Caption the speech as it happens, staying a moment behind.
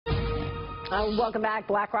Welcome back.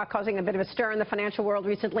 Blackrock causing a bit of a stir in the financial world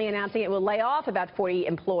recently, announcing it will lay off about 40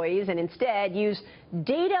 employees and instead use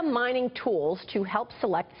data mining tools to help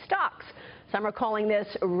select stocks. Some are calling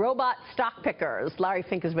this robot stock pickers. Larry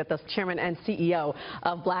Fink is with us, Chairman and CEO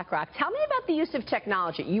of Blackrock. Tell me about the use of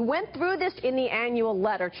technology. You went through this in the annual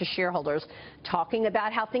letter to shareholders, talking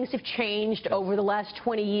about how things have changed over the last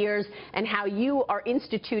 20 years and how you are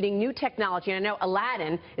instituting new technology. And I know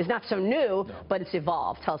Aladdin is not so new, but it's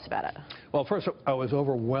evolved. Tell us about it. Well, first, I was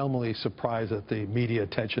overwhelmingly surprised at the media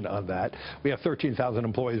attention on that. We have 13,000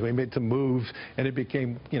 employees. We made some moves, and it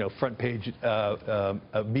became, front page a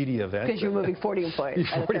media event. Because you're moving 40 employees.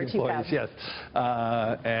 40 employees, yes.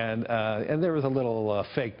 And there was a little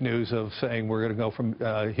fake news of saying we're going to go from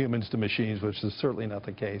humans to machines, which is certainly not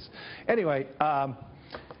the case. Anyway,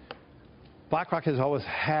 Blackrock has always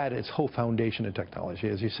had its whole foundation in technology.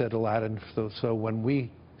 As you said, Aladdin, so when we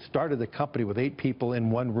started the company with 8 people in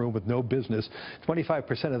one room with no business,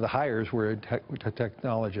 25% of the hires were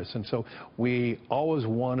technologists. And so we always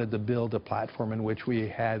wanted to build a platform in which we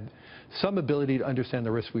had some ability to understand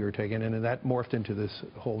the risks we were taking, and that morphed into this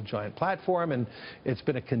whole giant platform, and it's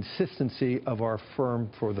been a consistency of our firm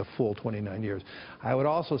for the full 29 years. I would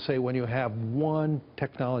also say when you have one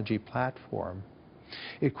technology platform,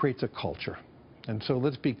 it creates a culture. And so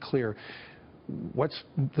let's be clear. What's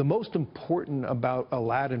the most important about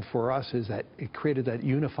Aladdin for us is that it created that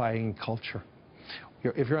unifying culture.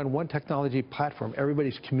 If you're on one technology platform,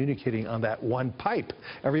 everybody's communicating on that one pipe.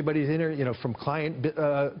 Everybody's in from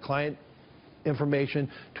client information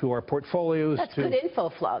to our portfolios. That's good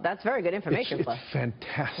info flow. That's very good information flow. It's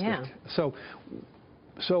fantastic. Yeah.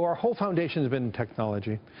 So our whole foundation has been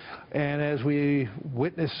technology. And as we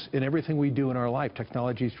witness in everything we do in our life,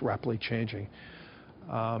 technology is rapidly changing.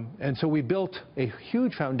 And so we built a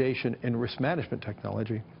huge foundation in risk management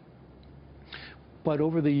technology. But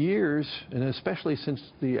over the years, and especially since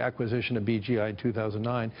the acquisition of BGI in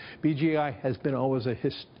 2009, BGI has been always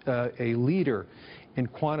a leader in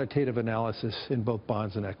quantitative analysis in both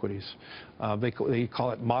bonds and equities. They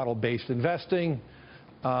call it model-based investing.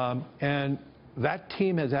 And that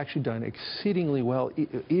team has actually done exceedingly well,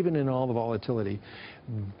 even in all the volatility.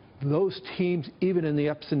 Those teams, even in the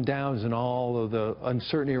ups and downs and all of the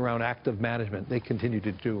uncertainty around active management, they continue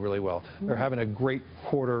to do really well. They're having a great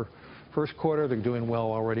first quarter. They're doing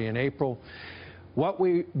well already in April. What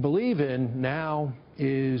we believe in now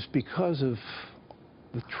is because of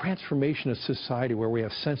the transformation of society where we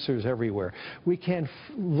have sensors everywhere, we can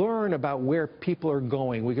learn about where people are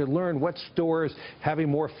going. We could learn what stores having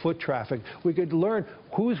more foot traffic. We could learn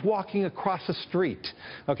who's walking across the street.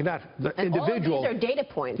 Okay, not the individual. All of these are data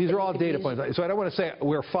points. These are all data points. So I don't want to say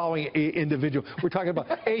we're following an individual. We're talking about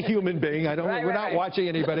a human being. We're not watching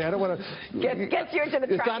anybody. I don't want to get you into the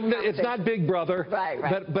it's not Big Brother.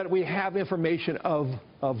 Right. But we have information of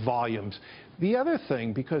volumes. The other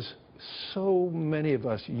thing, because so many of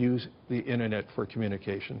us use the internet for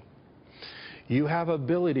communication, you have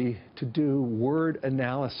ability to do word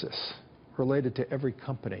analysis related to every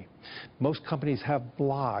company. Most companies have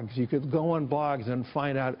blogs. You could go on blogs and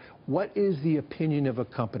find out what is the opinion of a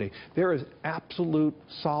company. There is absolute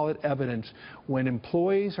solid evidence when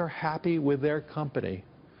employees are happy with their company,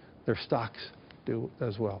 their stocks do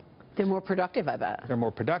as well. They're more productive, I bet. They're more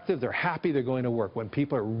productive, they're happy, they're going to work. When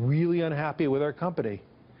people are really unhappy with their company,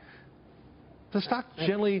 the stock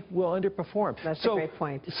generally will underperform. That's a great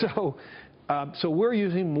point. So we're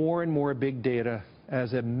using more and more big data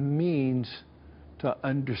as a means to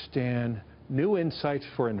understand new insights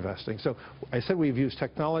for investing. So I said we've used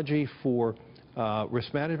technology for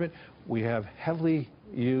risk management. We have heavily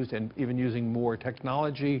used and even using more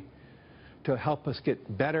technology to help us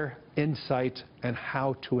get better insights and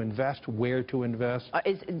how to invest, where to invest.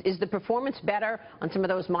 Is the performance better on some of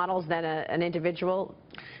those models than an individual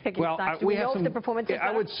picking stocks? Do we know if the performance is better?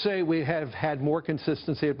 I would say we have had more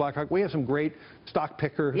consistency at Blackrock. We have some great stock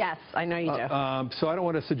pickers. Yes, I know you do. So I don't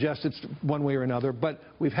want to suggest it's one way or another, but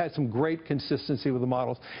we've had some great consistency with the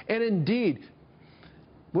models. And indeed,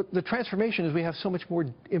 what the transformation is we have so much more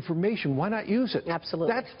information. Why not use it?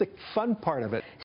 Absolutely. That's the fun part of it.